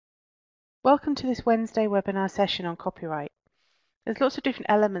Welcome to this Wednesday webinar session on copyright. There's lots of different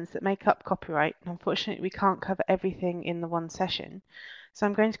elements that make up copyright, and unfortunately we can't cover everything in the one session, so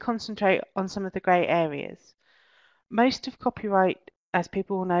I'm going to concentrate on some of the grey areas. Most of copyright, as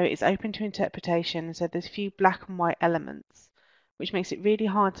people will know, is open to interpretation, so there's few black and white elements, which makes it really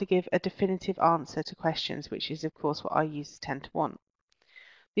hard to give a definitive answer to questions, which is of course what our users tend to want.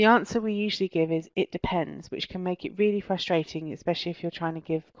 The answer we usually give is "it depends," which can make it really frustrating, especially if you're trying to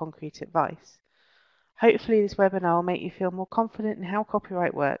give concrete advice. Hopefully this webinar will make you feel more confident in how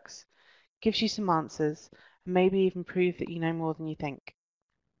copyright works, gives you some answers, and maybe even prove that you know more than you think.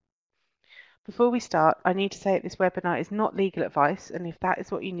 Before we start, I need to say that this webinar is not legal advice, and if that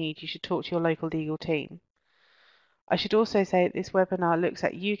is what you need, you should talk to your local legal team. I should also say that this webinar looks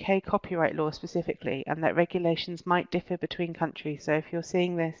at UK copyright law specifically, and that regulations might differ between countries, so if you're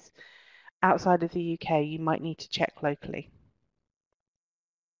seeing this outside of the UK, you might need to check locally.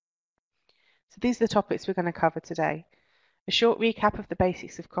 So these are the topics we're going to cover today. A short recap of the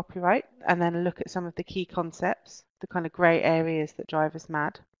basics of copyright, and then a look at some of the key concepts, the kind of grey areas that drive us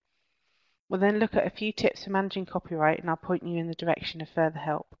mad. We'll then look at a few tips for managing copyright, and I'll point you in the direction of further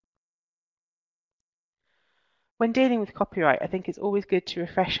help. When dealing with copyright, I think it's always good to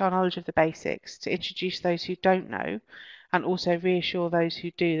refresh our knowledge of the basics, to introduce those who don't know, and also reassure those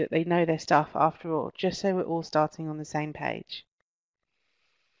who do that they know their stuff after all, just so we're all starting on the same page.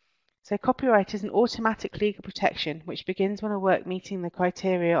 So copyright is an automatic legal protection which begins when a work meeting the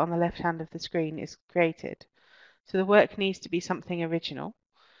criteria on the left hand of the screen is created. So the work needs to be something original.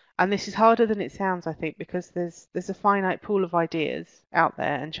 And this is harder than it sounds, I think, because there's a finite pool of ideas out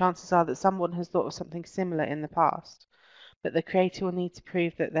there, and chances are that someone has thought of something similar in the past, but the creator will need to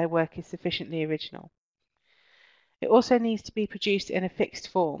prove that their work is sufficiently original. It also needs to be produced in a fixed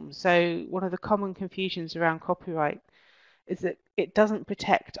form. So one of the common confusions around copyright is that it doesn't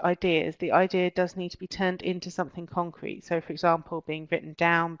protect ideas. The idea does need to be turned into something concrete. So, for example, being written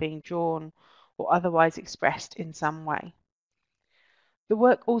down, being drawn, or otherwise expressed in some way. The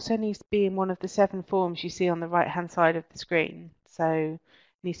work also needs to be in one of the 7 forms you see on the right-hand side of the screen. So it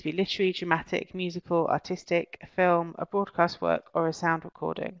needs to be literary, dramatic, musical, artistic, a film, a broadcast work, or a sound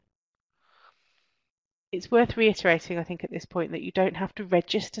recording. It's worth reiterating, I think, at this point that you don't have to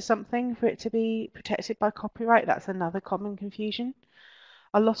register something for it to be protected by copyright. That's another common confusion.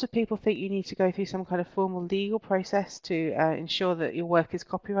 A lot of people think you need to go through some kind of formal legal process to ensure that your work is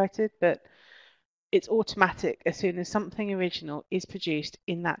copyrighted, but it's automatic as soon as something original is produced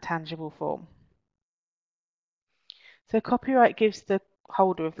in that tangible form. So copyright gives the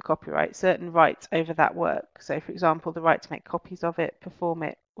holder of the copyright certain rights over that work. So for example, the right to make copies of it, perform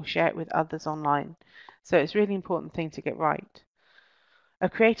it, or share it with others online. So it's a really important thing to get right. A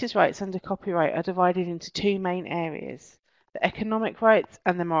creator's rights under copyright are divided into 2 main areas: the economic rights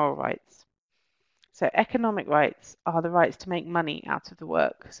and the moral rights. So economic rights are the rights to make money out of the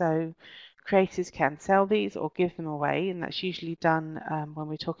work. So creators can sell these or give them away, and that's usually done when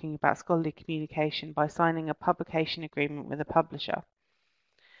we're talking about scholarly communication by signing a publication agreement with a publisher.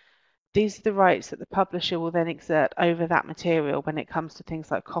 These are the rights that the publisher will then exert over that material when it comes to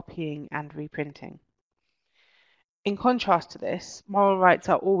things like copying and reprinting. In contrast to this, moral rights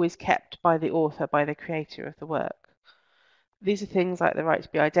are always kept by the author, by the creator of the work. These are things like the right to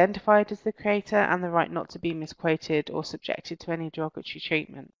be identified as the creator and the right not to be misquoted or subjected to any derogatory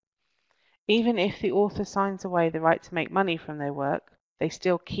treatment. Even if the author signs away the right to make money from their work, they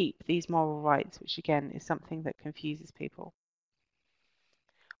still keep these moral rights, which again is something that confuses people.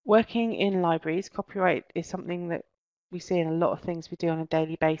 Working in libraries, copyright is something that we see in a lot of things we do on a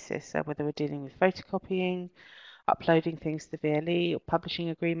daily basis, so whether we're dealing with photocopying, uploading things to the VLE, or publishing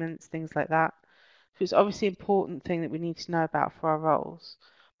agreements, things like that. So it's obviously an important thing that we need to know about for our roles.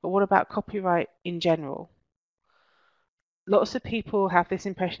 But what about copyright in general? Lots of people have this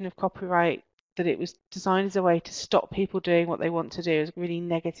impression of copyright that it was designed as a way to stop people doing what they want to do, as a really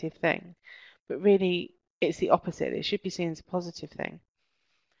negative thing. But really, it's the opposite. It should be seen as a positive thing.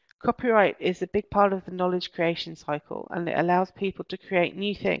 Copyright is a big part of the knowledge creation cycle, and it allows people to create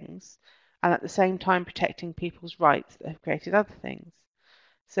new things and at the same time protecting people's rights that have created other things.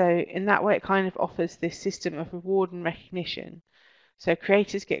 So in that way, it kind of offers this system of reward and recognition. So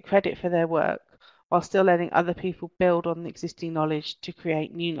creators get credit for their work while still letting other people build on the existing knowledge to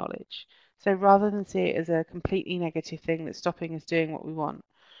create new knowledge. So rather than see it as a completely negative thing that's stopping us doing what we want,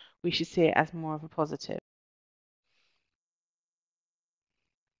 we should see it as more of a positive.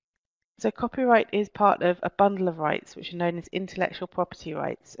 So copyright is part of a bundle of rights which are known as intellectual property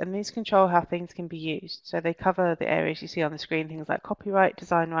rights, and these control how things can be used. So they cover the areas you see on the screen, things like copyright,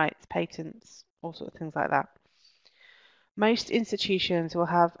 design rights, patents, all sorts of things like that. Most institutions will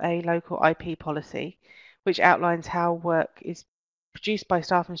have a local IP policy, which outlines how work is produced by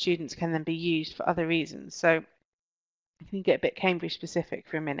staff and students can then be used for other reasons. So you can get a bit Cambridge specific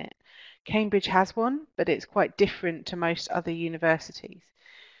for a minute. Cambridge has one, but it's quite different to most other universities.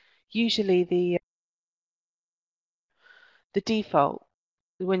 Usually the default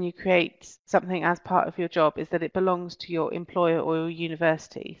when you create something as part of your job is that it belongs to your employer or your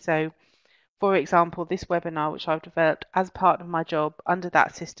university. So for example, this webinar, which I've developed as part of my job under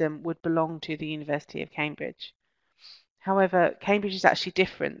that system, would belong to the University of Cambridge. However, Cambridge is actually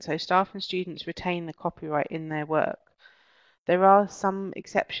different, so staff and students retain the copyright in their work. There are some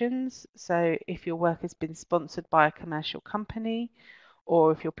exceptions, so if your work has been sponsored by a commercial company,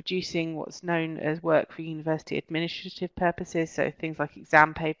 or if you're producing what's known as work for university administrative purposes, so things like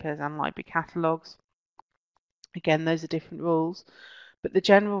exam papers and library catalogues, again, those are different rules. But the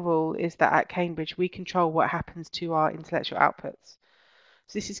general rule is that at Cambridge, we control what happens to our intellectual outputs.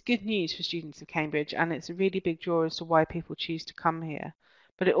 So this is good news for students of Cambridge, and it's a really big draw as to why people choose to come here.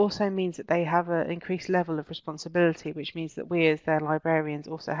 But it also means that they have an increased level of responsibility, which means that we as their librarians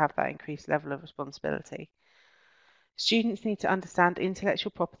also have that increased level of responsibility. Students need to understand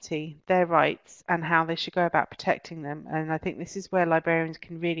intellectual property, their rights, and how they should go about protecting them. And I think this is where librarians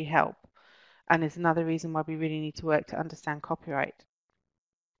can really help, and is another reason why we really need to work to understand copyright.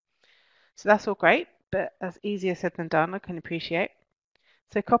 So that's all great, but that's easier said than done, I can appreciate.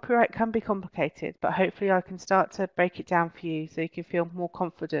 So copyright can be complicated, but hopefully I can start to break it down for you so you can feel more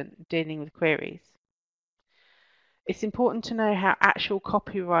confident dealing with queries. It's important to know how actual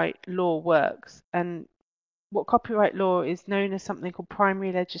copyright law works, and what copyright law is known as something called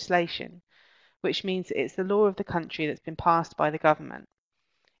primary legislation, which means that it's the law of the country that's been passed by the government.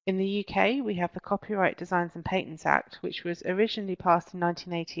 In the UK, we have the Copyright Designs and Patents Act, which was originally passed in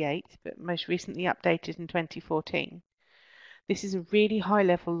 1988, but most recently updated in 2014. This is a really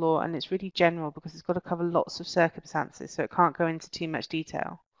high-level law, and it's really general because it's got to cover lots of circumstances, so it can't go into too much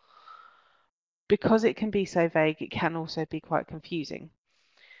detail. Because it can be so vague, it can also be quite confusing.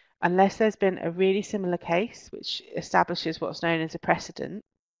 Unless there's been a really similar case which establishes what's known as a precedent,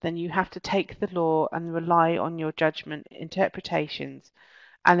 then you have to take the law and rely on your judgment, interpretations,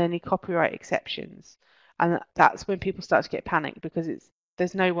 and any copyright exceptions. And that's when people start to get panicked because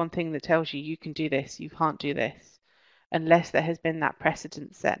there's no one thing that tells you can do this, you can't do this, unless there has been that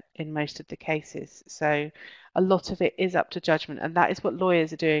precedent set in most of the cases. So a lot of it is up to judgment, and that is what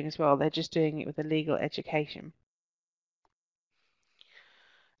lawyers are doing as well. They're just doing it with a legal education.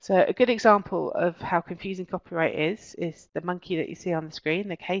 So a good example of how confusing copyright is the monkey that you see on the screen,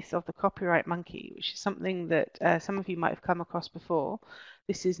 the case of the copyright monkey, which is something that some of you might have come across before.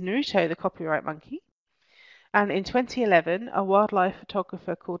 This is Naruto, the copyright monkey. And in 2011, a wildlife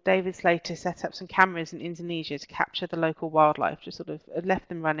photographer called David Slater set up some cameras in Indonesia to capture the local wildlife, just sort of left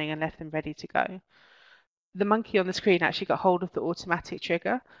them running and left them ready to go. The monkey on the screen actually got hold of the automatic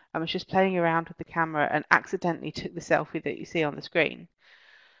trigger and was just playing around with the camera and accidentally took the selfie that you see on the screen.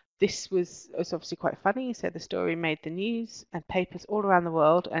 This was obviously quite funny, so the story made the news and papers all around the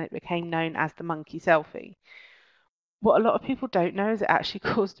world, and it became known as the monkey selfie. What a lot of people don't know is it actually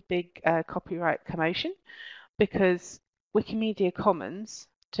caused a big copyright commotion, because Wikimedia Commons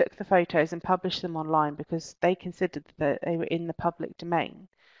took the photos and published them online because they considered that they were in the public domain,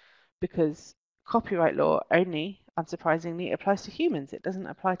 because copyright law only, unsurprisingly, applies to humans. It doesn't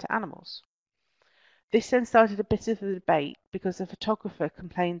apply to animals. This then started a bit of a debate because the photographer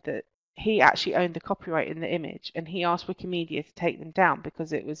complained that he actually owned the copyright in the image, and he asked Wikimedia to take them down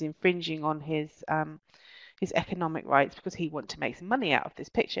because it was infringing on his economic rights, because he wanted to make some money out of this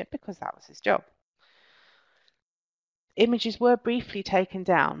picture because that was his job. Images were briefly taken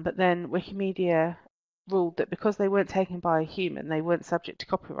down, but then Wikimedia ruled that because they weren't taken by a human, they weren't subject to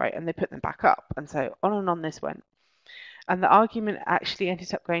copyright, and they put them back up. And so on and on this went. And the argument actually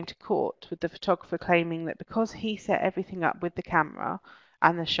ended up going to court, with the photographer claiming that because he set everything up with the camera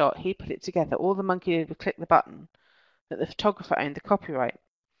and the shot, he put it together, all the monkey did was click the button, that the photographer owned the copyright.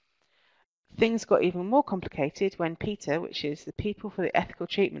 Things got even more complicated when PETA, which is the People for the Ethical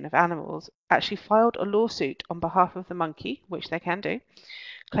Treatment of Animals, actually filed a lawsuit on behalf of the monkey, which they can do,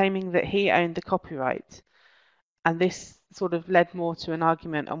 claiming that he owned the copyright. And this sort of led more to an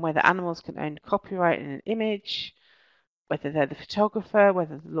argument on whether animals can own copyright in an image, whether they're the photographer,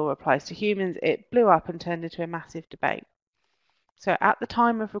 whether the law applies to humans. It blew up and turned into a massive debate. So at the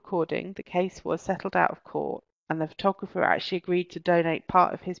time of recording, the case was settled out of court, and the photographer actually agreed to donate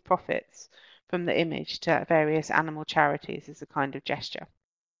part of his profits from the image to various animal charities as a kind of gesture.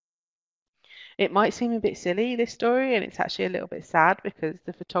 It might seem a bit silly, this story, and it's actually a little bit sad because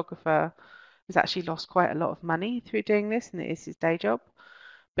the photographer has actually lost quite a lot of money through doing this, and it is his day job.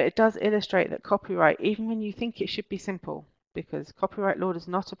 But it does illustrate that copyright, even when you think it should be simple, because copyright law does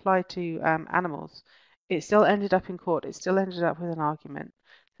not apply to animals, it still ended up in court, it still ended up with an argument.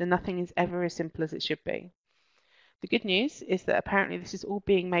 So nothing is ever as simple as it should be. The good news is that apparently this is all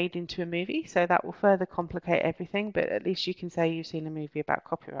being made into a movie, so that will further complicate everything, but at least you can say you've seen a movie about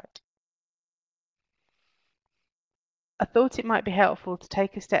copyright. I thought it might be helpful to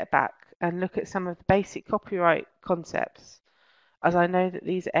take a step back and look at some of the basic copyright concepts, as I know that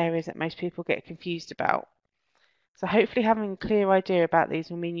these are areas that most people get confused about. So hopefully having a clear idea about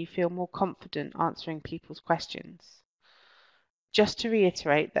these will mean you feel more confident answering people's questions. Just to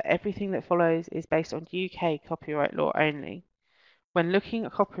reiterate that everything that follows is based on UK copyright law only. When looking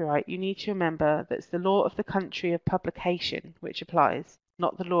at copyright, you need to remember that it's the law of the country of publication which applies,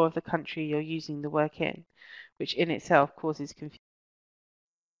 not the law of the country you're using the work in, which in itself causes confusion.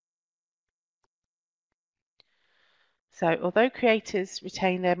 So although creators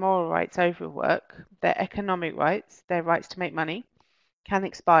retain their moral rights over a work, their economic rights, their rights to make money, can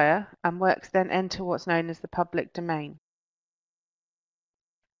expire, and works then enter what's known as the public domain.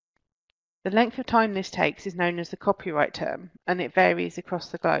 The length of time this takes is known as the copyright term, and it varies across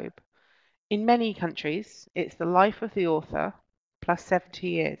the globe. In many countries, it's the life of the author plus 70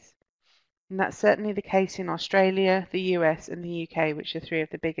 years. And that's certainly the case in Australia, the US, and the UK, which are three of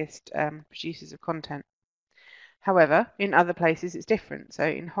the biggest producers of content. However, in other places it's different. So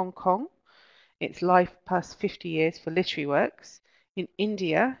in Hong Kong, it's life plus 50 years for literary works. In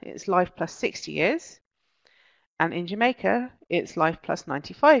India, it's life plus 60 years. And in Jamaica, it's life plus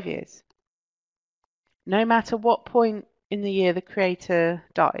 95 years. No matter what point in the year the creator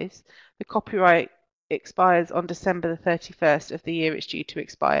dies, the copyright expires on December the 31st of the year it's due to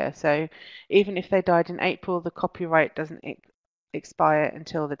expire. So even if they died in April, the copyright doesn't expire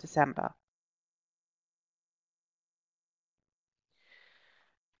until the December.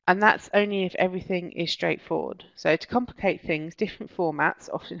 And that's only if everything is straightforward. So to complicate things, different formats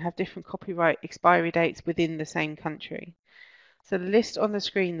often have different copyright expiry dates within the same country. So the list on the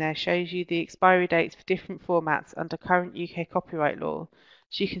screen there shows you the expiry dates for different formats under current UK copyright law,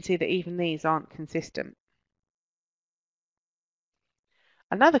 so you can see that even these aren't consistent.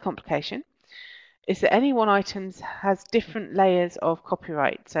 Another complication is that any one item has different layers of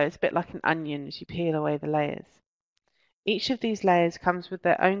copyright, so it's a bit like an onion as you peel away the layers. Each of these layers comes with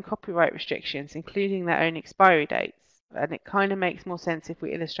their own copyright restrictions, including their own expiry dates, and it kind of makes more sense if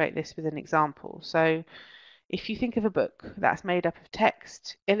we illustrate this with an example. So if you think of a book that's made up of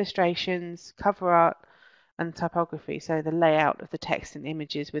text, illustrations, cover art, and typography, so the layout of the text and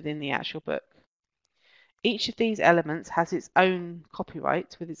images within the actual book. Each of these elements has its own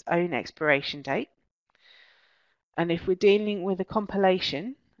copyright with its own expiration date. And if we're dealing with a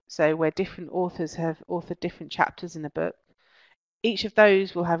compilation, so where different authors have authored different chapters in a book, each of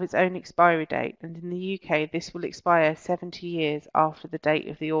those will have its own expiry date, and in the UK this will expire 70 years after the date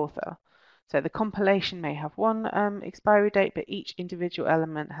of the author. So the compilation may have one expiry date, but each individual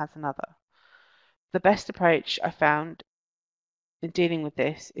element has another. The best approach I found in dealing with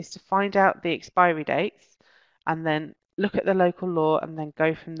this is to find out the expiry dates and then look at the local law and then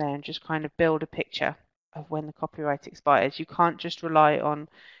go from there and just kind of build a picture of when the copyright expires. You can't just rely on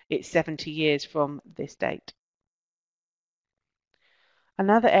it's 70 years from this date.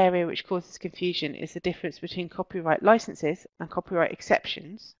 Another area which causes confusion is the difference between copyright licenses and copyright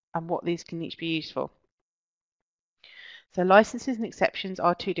exceptions and what these can each be used for. So licenses and exceptions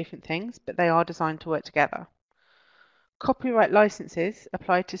are two different things, but they are designed to work together. Copyright licenses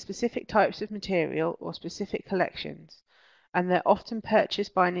apply to specific types of material or specific collections, and they're often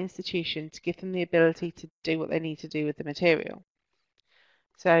purchased by an institution to give them the ability to do what they need to do with the material.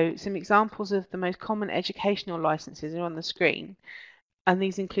 So some examples of the most common educational licenses are on the screen, and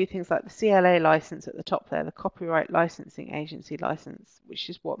these include things like the CLA license at the top there, the Copyright Licensing Agency license, which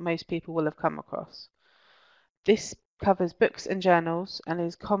is what most people will have come across. This covers books and journals and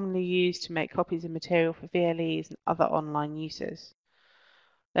is commonly used to make copies of material for VLEs and other online uses.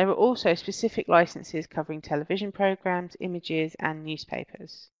 There are also specific licenses covering television programs, images, and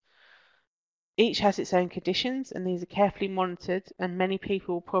newspapers. Each has its own conditions, and these are carefully monitored, and many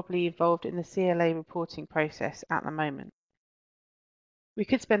people are probably involved in the CLA reporting process at the moment. We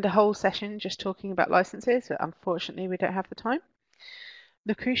could spend a whole session just talking about licenses, but unfortunately we don't have the time.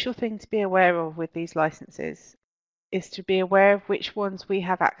 The crucial thing to be aware of with these licenses is to be aware of which ones we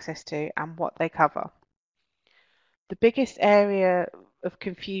have access to and what they cover. The biggest area of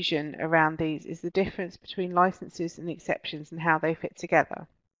confusion around these is the difference between licenses and exceptions and how they fit together.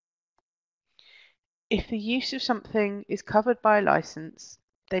 If the use of something is covered by a license,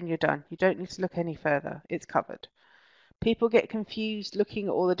 then you're done. You don't need to look any further. It's covered. People get confused looking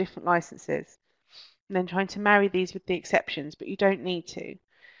at all the different licenses and then trying to marry these with the exceptions, but you don't need to.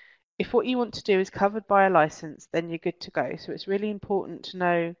 If what you want to do is covered by a license, then you're good to go. So it's really important to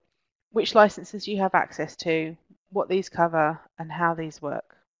know which licenses you have access to, what these cover, and how these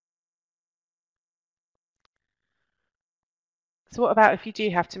work. So what about if you do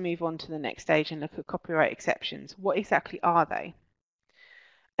have to move on to the next stage and look at copyright exceptions? What exactly are they?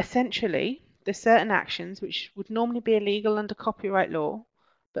 Essentially, there's certain actions which would normally be illegal under copyright law,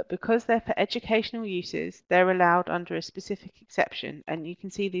 but because they're for educational uses, they're allowed under a specific exception, and you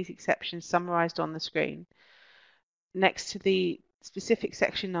can see these exceptions summarized on the screen next to the specific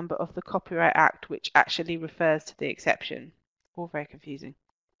section number of the Copyright Act, which actually refers to the exception. All very confusing.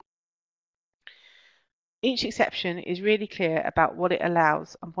 Each exception is really clear about what it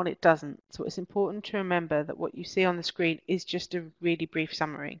allows and what it doesn't, so it's important to remember that what you see on the screen is just a really brief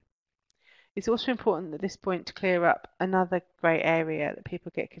summary. It's also important at this point to clear up another grey area that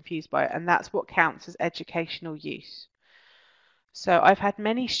people get confused by, and that's what counts as educational use. So I've had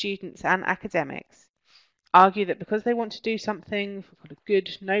many students and academics argue that because they want to do something for good,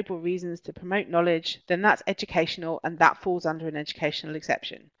 noble reasons to promote knowledge, then that's educational and that falls under an educational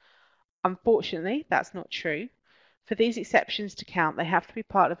exception. Unfortunately, that's not true. For these exceptions to count, they have to be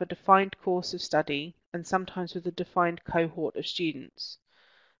part of a defined course of study and sometimes with a defined cohort of students.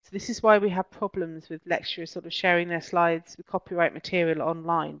 So this is why we have problems with lecturers sort of sharing their slides with copyright material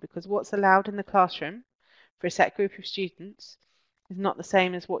online, because what's allowed in the classroom for a set group of students is not the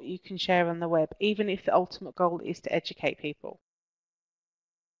same as what you can share on the web, even if the ultimate goal is to educate people.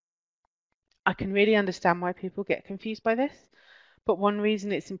 I can really understand why people get confused by this, but one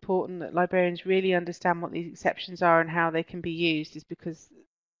reason it's important that librarians really understand what these exceptions are and how they can be used is because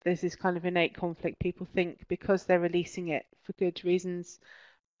there's this kind of innate conflict. People think because they're releasing it for good reasons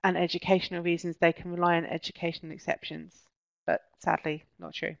and educational reasons, they can rely on educational exceptions, but sadly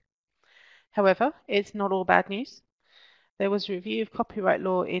not true. However, it's not all bad news. There was a review of copyright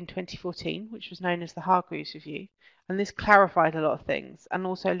law in 2014, which was known as the Hargreaves Review, and this clarified a lot of things and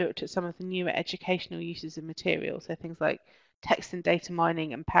also looked at some of the newer educational uses of material, so things like text and data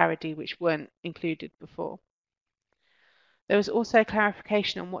mining and parody, which weren't included before. There was also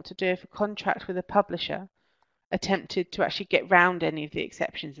clarification on what to do if a contract with a publisher attempted to actually get round any of the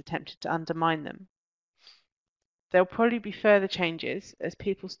exceptions, attempted to undermine them. There'll probably be further changes as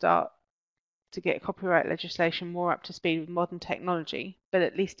people start to get copyright legislation more up to speed with modern technology, but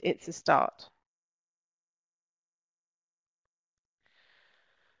at least it's a start.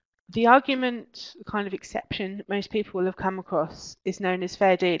 The argument, the kind of exception most people will have come across, is known as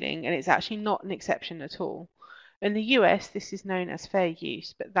fair dealing, and it's actually not an exception at all. In the US, this is known as fair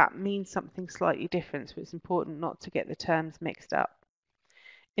use, but that means something slightly different, so it's important not to get the terms mixed up.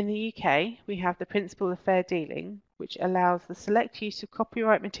 In the UK, we have the principle of fair dealing, which allows the select use of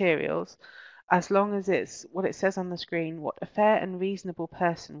copyright materials as long as it's what it says on the screen, what a fair and reasonable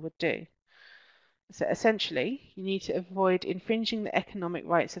person would do. So essentially, you need to avoid infringing the economic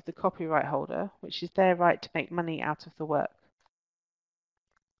rights of the copyright holder, which is their right to make money out of the work.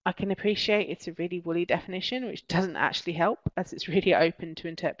 I can appreciate it's a really woolly definition, which doesn't actually help, as it's really open to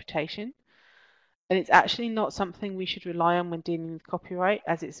interpretation. And it's actually not something we should rely on when dealing with copyright,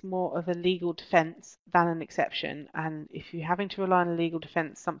 as it's more of a legal defense than an exception. And if you're having to rely on a legal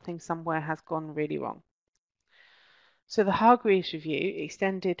defense, something somewhere has gone really wrong. So the Hargreaves Review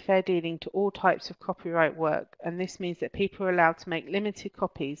extended fair dealing to all types of copyright work, and this means that people are allowed to make limited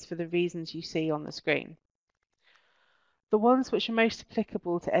copies for the reasons you see on the screen. The ones which are most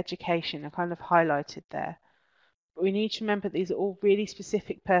applicable to education are kind of highlighted there. But we need to remember these are all really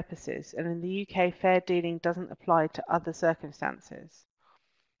specific purposes, and in the UK, fair dealing doesn't apply to other circumstances.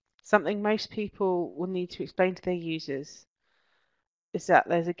 Something most people will need to explain to their users is that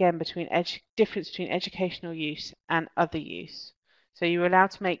there's again difference between educational use and other use. So you're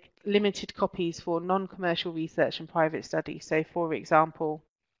allowed to make limited copies for non-commercial research and private study. So for example,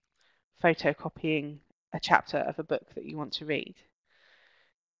 photocopying a chapter of a book that you want to read.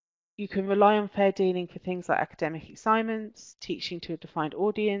 You can rely on fair dealing for things like academic assignments, teaching to a defined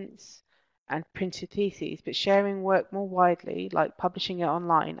audience, and printed theses, but sharing work more widely, like publishing it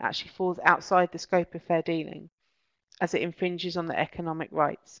online, actually falls outside the scope of fair dealing, as it infringes on the economic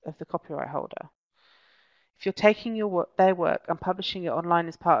rights of the copyright holder. If you're taking their work and publishing it online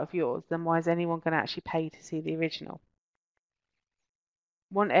as part of yours, then why is anyone going to actually pay to see the original?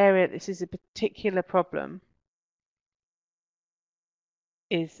 One area this is a particular problem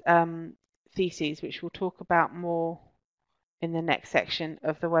is theses, which we'll talk about more in the next section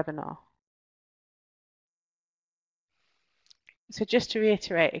of the webinar. So just to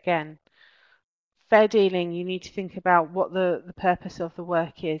reiterate again, fair dealing, you need to think about what the purpose of the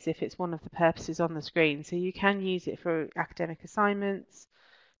work is if it's one of the purposes on the screen. So you can use it for academic assignments,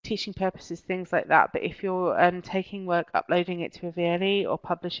 teaching purposes, things like that. But if you're taking work, uploading it to a VLE or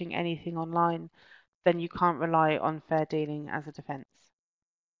publishing anything online, then you can't rely on fair dealing as a defence.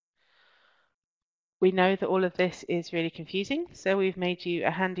 We know that all of this is really confusing, so we've made you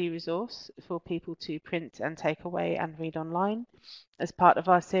a handy resource for people to print and take away and read online as part of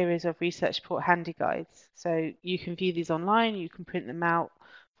our series of research support handy guides. So you can view these online, you can print them out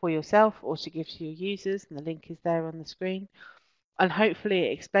for yourself or to give to your users, and the link is there on the screen. And hopefully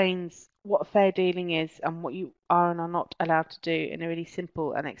it explains what fair dealing is and what you are and are not allowed to do in a really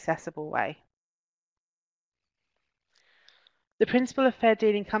simple and accessible way. The principle of fair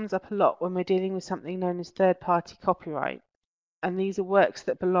dealing comes up a lot when we're dealing with something known as third-party copyright. And these are works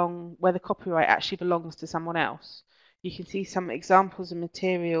that belong where the copyright actually belongs to someone else. You can see some examples of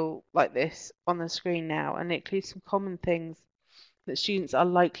material like this on the screen now, and it includes some common things that students are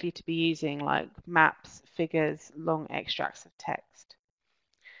likely to be using, like maps, figures, long extracts of text.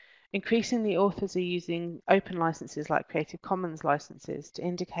 Increasingly, authors are using open licenses like Creative Commons licenses to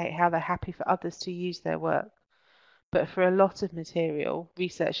indicate how they're happy for others to use their work. But for a lot of material,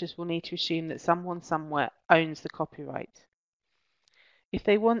 researchers will need to assume that someone somewhere owns the copyright. If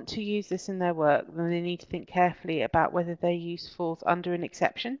they want to use this in their work, then they need to think carefully about whether their use falls under an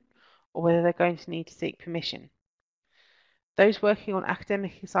exception or whether they're going to need to seek permission. Those working on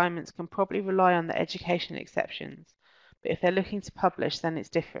academic assignments can probably rely on the educational exceptions, but if they're looking to publish, then it's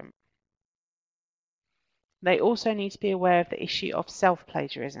different. They also need to be aware of the issue of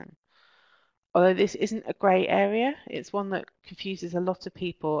self-plagiarism. Although this isn't a grey area, it's one that confuses a lot of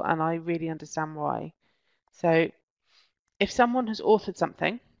people, and I really understand why. So if someone has authored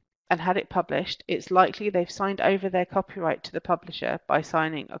something and had it published, it's likely they've signed over their copyright to the publisher by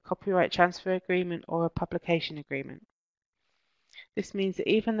signing a copyright transfer agreement or a publication agreement. This means that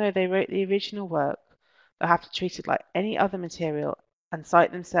even though they wrote the original work, they'll have to treat it like any other material and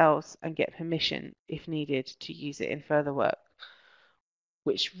cite themselves and get permission, if needed, to use it in further work,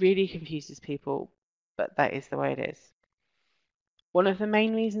 which really confuses people, but that is the way it is. One of the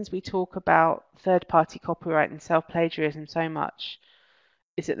main reasons we talk about third-party copyright and self-plagiarism so much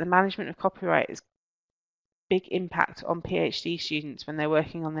is that the management of copyright has big impact on PhD students when they're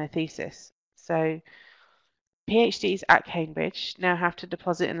working on their thesis. So PhDs at Cambridge now have to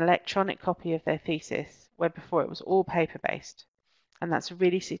deposit an electronic copy of their thesis, where before it was all paper-based. And that's a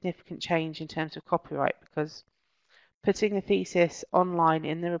really significant change in terms of copyright, because putting a thesis online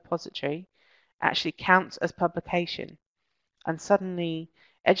in the repository actually counts as publication. And suddenly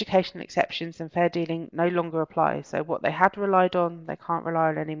educational exceptions and fair dealing no longer apply. So what they had relied on, they can't rely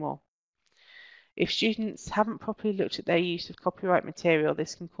on anymore. If students haven't properly looked at their use of copyright material,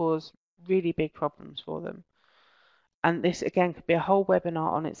 this can cause really big problems for them. And this again could be a whole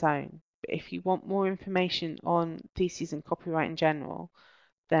webinar on its own. But if you want more information on theses and copyright in general,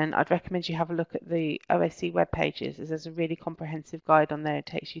 then I'd recommend you have a look at the OSC web pages, as there's a really comprehensive guide on there that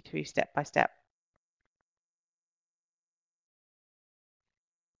takes you through step by step.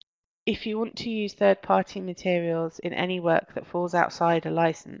 If you want to use third-party materials in any work that falls outside a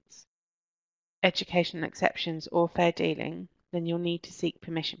license, educational exceptions or fair dealing, then you'll need to seek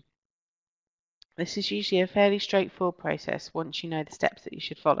permission. This is usually a fairly straightforward process once you know the steps that you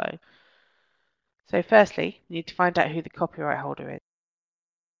should follow. So firstly, you need to find out who the copyright holder is.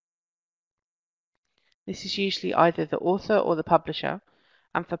 This is usually either the author or the publisher,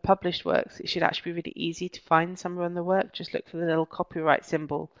 and for published works it should actually be really easy to find somewhere on the work. Just look for the little copyright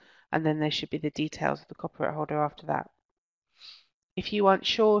symbol, and then there should be the details of the copyright holder after that. If you aren't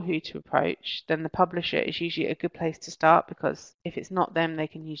sure who to approach, then the publisher is usually a good place to start, because if it's not them, they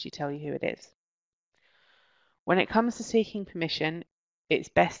can usually tell you who it is. When it comes to seeking permission, it's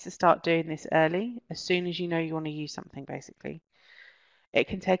best to start doing this early, as soon as you know you want to use something, basically. It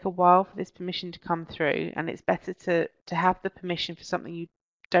can take a while for this permission to come through, and it's better to have the permission for something you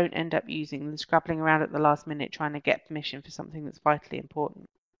don't end up using than scrabbling around at the last minute trying to get permission for something that's vitally important.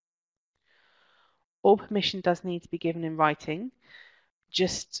 All permission does need to be given in writing.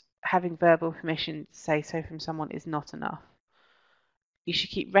 Just having verbal permission to say so from someone is not enough. You should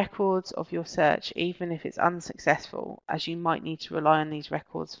keep records of your search, even if it's unsuccessful, as you might need to rely on these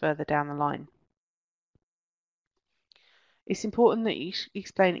records further down the line. It's important that you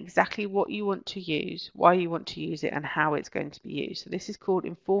explain exactly what you want to use, why you want to use it, and how it's going to be used. So this is called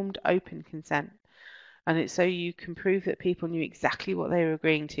informed open consent, and it's so you can prove that people knew exactly what they were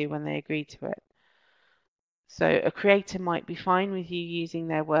agreeing to when they agreed to it. So a creator might be fine with you using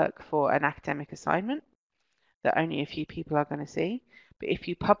their work for an academic assignment, that only a few people are going to see. But if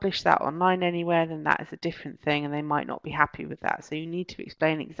you publish that online anywhere, then that is a different thing and they might not be happy with that. So you need to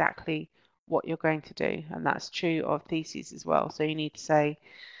explain exactly what you're going to do, and that's true of theses as well. So you need to say,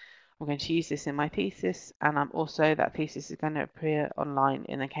 I'm going to use this in my thesis, and I'm also, that thesis is going to appear online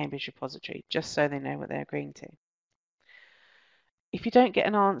in the Cambridge repository, just so they know what they're agreeing to. If you don't get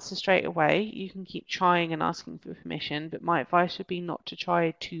an answer straight away, you can keep trying and asking for permission, but my advice would be not to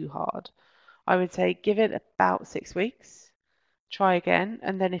try too hard. I would say give it about 6 weeks, try again,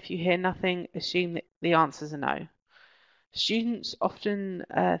 and then if you hear nothing, assume that the answers are no. Students often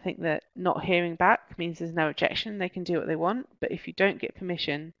think that not hearing back means there's no objection, they can do what they want, but if you don't get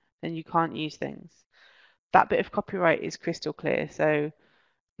permission, then you can't use things. That bit of copyright is crystal clear, so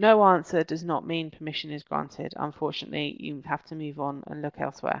no answer does not mean permission is granted. Unfortunately, you have to move on and look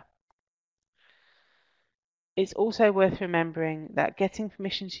elsewhere. It's also worth remembering that getting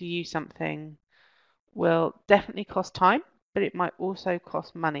permission to use something will definitely cost time, but it might also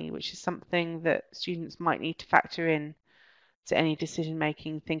cost money, which is something that students might need to factor in to any decision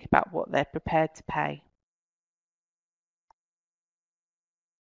making. Think about what they're prepared to pay.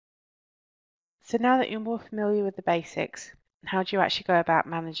 So now that you're more familiar with the basics, how do you actually go about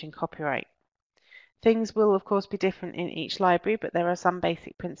managing copyright? Things will of course be different in each library, but there are some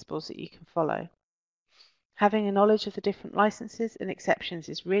basic principles that you can follow. Having a knowledge of the different licenses and exceptions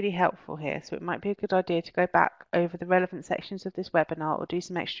is really helpful here, so it might be a good idea to go back over the relevant sections of this webinar or do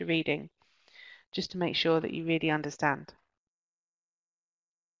some extra reading, just to make sure that you really understand.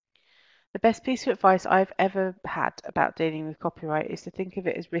 The best piece of advice I've ever had about dealing with copyright is to think of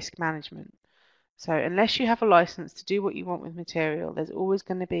it as risk management. So unless you have a license to do what you want with material, there's always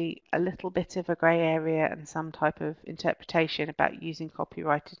going to be a little bit of a grey area and some type of interpretation about using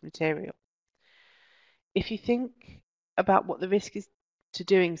copyrighted material. If you think about what the risk is to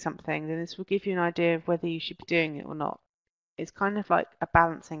doing something, then this will give you an idea of whether you should be doing it or not. It's kind of like a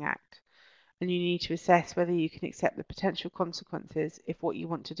balancing act, and you need to assess whether you can accept the potential consequences if what you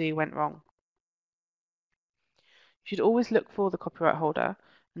want to do went wrong. You should always look for the copyright holder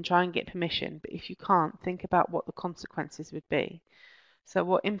and try and get permission, but if you can't, think about what the consequences would be. So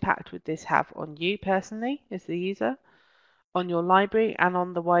what impact would this have on you personally as the user, on your library, and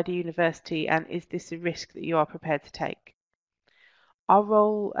on the wider university, and is this a risk that you are prepared to take? Our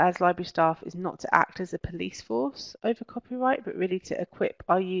role as library staff is not to act as a police force over copyright, but really to equip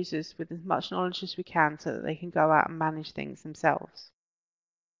our users with as much knowledge as we can so that they can go out and manage things themselves.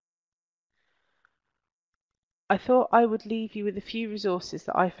 I thought I would leave you with a few resources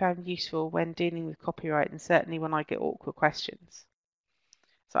that I found useful when dealing with copyright, and certainly when I get awkward questions.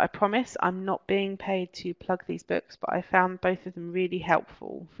 So I promise I'm not being paid to plug these books, but I found both of them really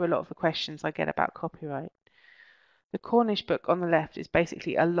helpful for a lot of the questions I get about copyright. The Cornish book on the left is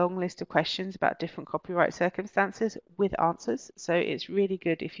basically a long list of questions about different copyright circumstances with answers, so it's really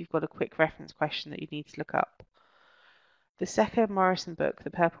good if you've got a quick reference question that you need to look up. The second Morrison book, the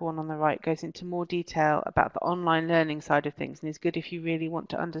purple one on the right, goes into more detail about the online learning side of things and is good if you really want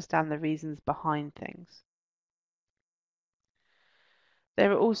to understand the reasons behind things.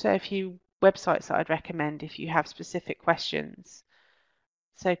 There are also a few websites that I'd recommend if you have specific questions.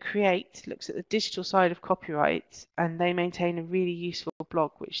 So Create looks at the digital side of copyright, and they maintain a really useful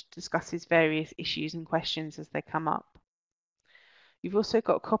blog which discusses various issues and questions as they come up. You've also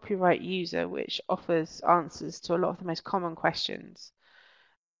got Copyright User, which offers answers to a lot of the most common questions.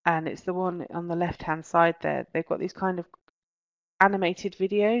 And it's the one on the left-hand side there. They've got these kind of animated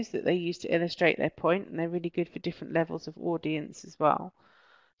videos that they use to illustrate their point, and they're really good for different levels of audience as well.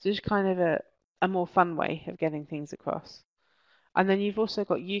 So it's kind of a more fun way of getting things across. And then you've also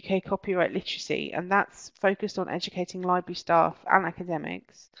got UK copyright literacy, and that's focused on educating library staff and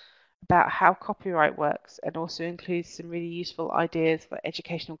academics about how copyright works, and also includes some really useful ideas for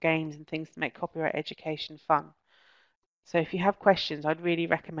educational games and things to make copyright education fun. So if you have questions, I'd really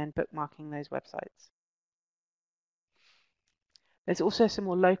recommend bookmarking those websites. There's also some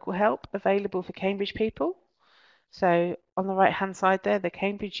more local help available for Cambridge people. So on the right hand side there, the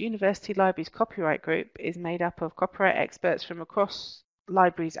Cambridge University Libraries Copyright Group is made up of copyright experts from across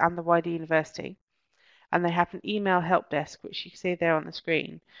libraries and the wider university. And they have an email help desk, which you see there on the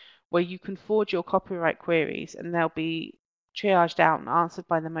screen, where you can forward your copyright queries and they'll be triaged out and answered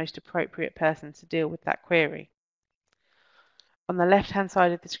by the most appropriate person to deal with that query. On the left-hand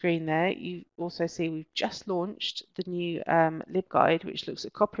side of the screen there, you also see we've just launched the new LibGuide, which looks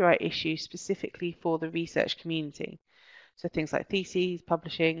at copyright issues specifically for the research community. So things like theses,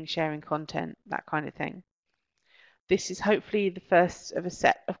 publishing, sharing content, that kind of thing. This is hopefully the first of a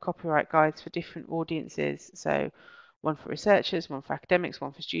set of copyright guides for different audiences. So one for researchers, one for academics,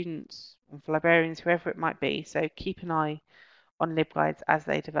 one for students, and for librarians, whoever it might be. So keep an eye on LibGuides as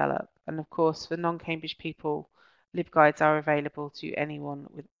they develop. And of course, for non-Cambridge people, LibGuides are available to anyone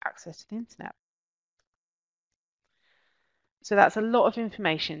with access to the internet. So that's a lot of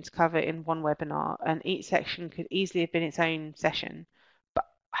information to cover in one webinar, and each section could easily have been its own session. But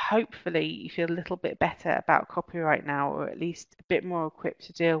hopefully you feel a little bit better about copyright now, or at least a bit more equipped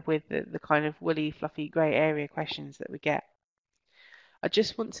to deal with the kind of woolly, fluffy, grey area questions that we get. I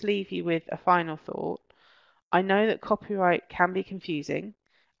just want to leave you with a final thought. I know that copyright can be confusing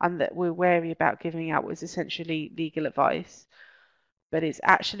and that we're wary about giving out what's essentially legal advice, but it's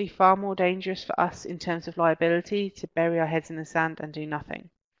actually far more dangerous for us in terms of liability to bury our heads in the sand and do nothing.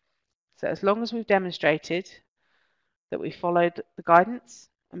 So as long as we've demonstrated that we followed the guidance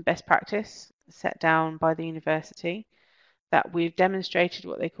and best practice set down by the university, that we've demonstrated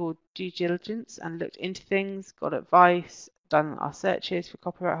what they call due diligence and looked into things, got advice, done our searches for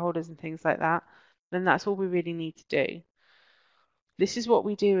copyright holders and things like that, then that's all we really need to do. This is what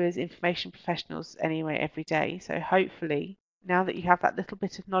we do as information professionals anyway every day. So hopefully, now that you have that little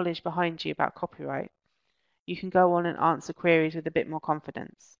bit of knowledge behind you about copyright, you can go on and answer queries with a bit more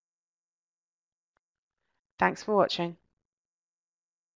confidence. Thanks for watching.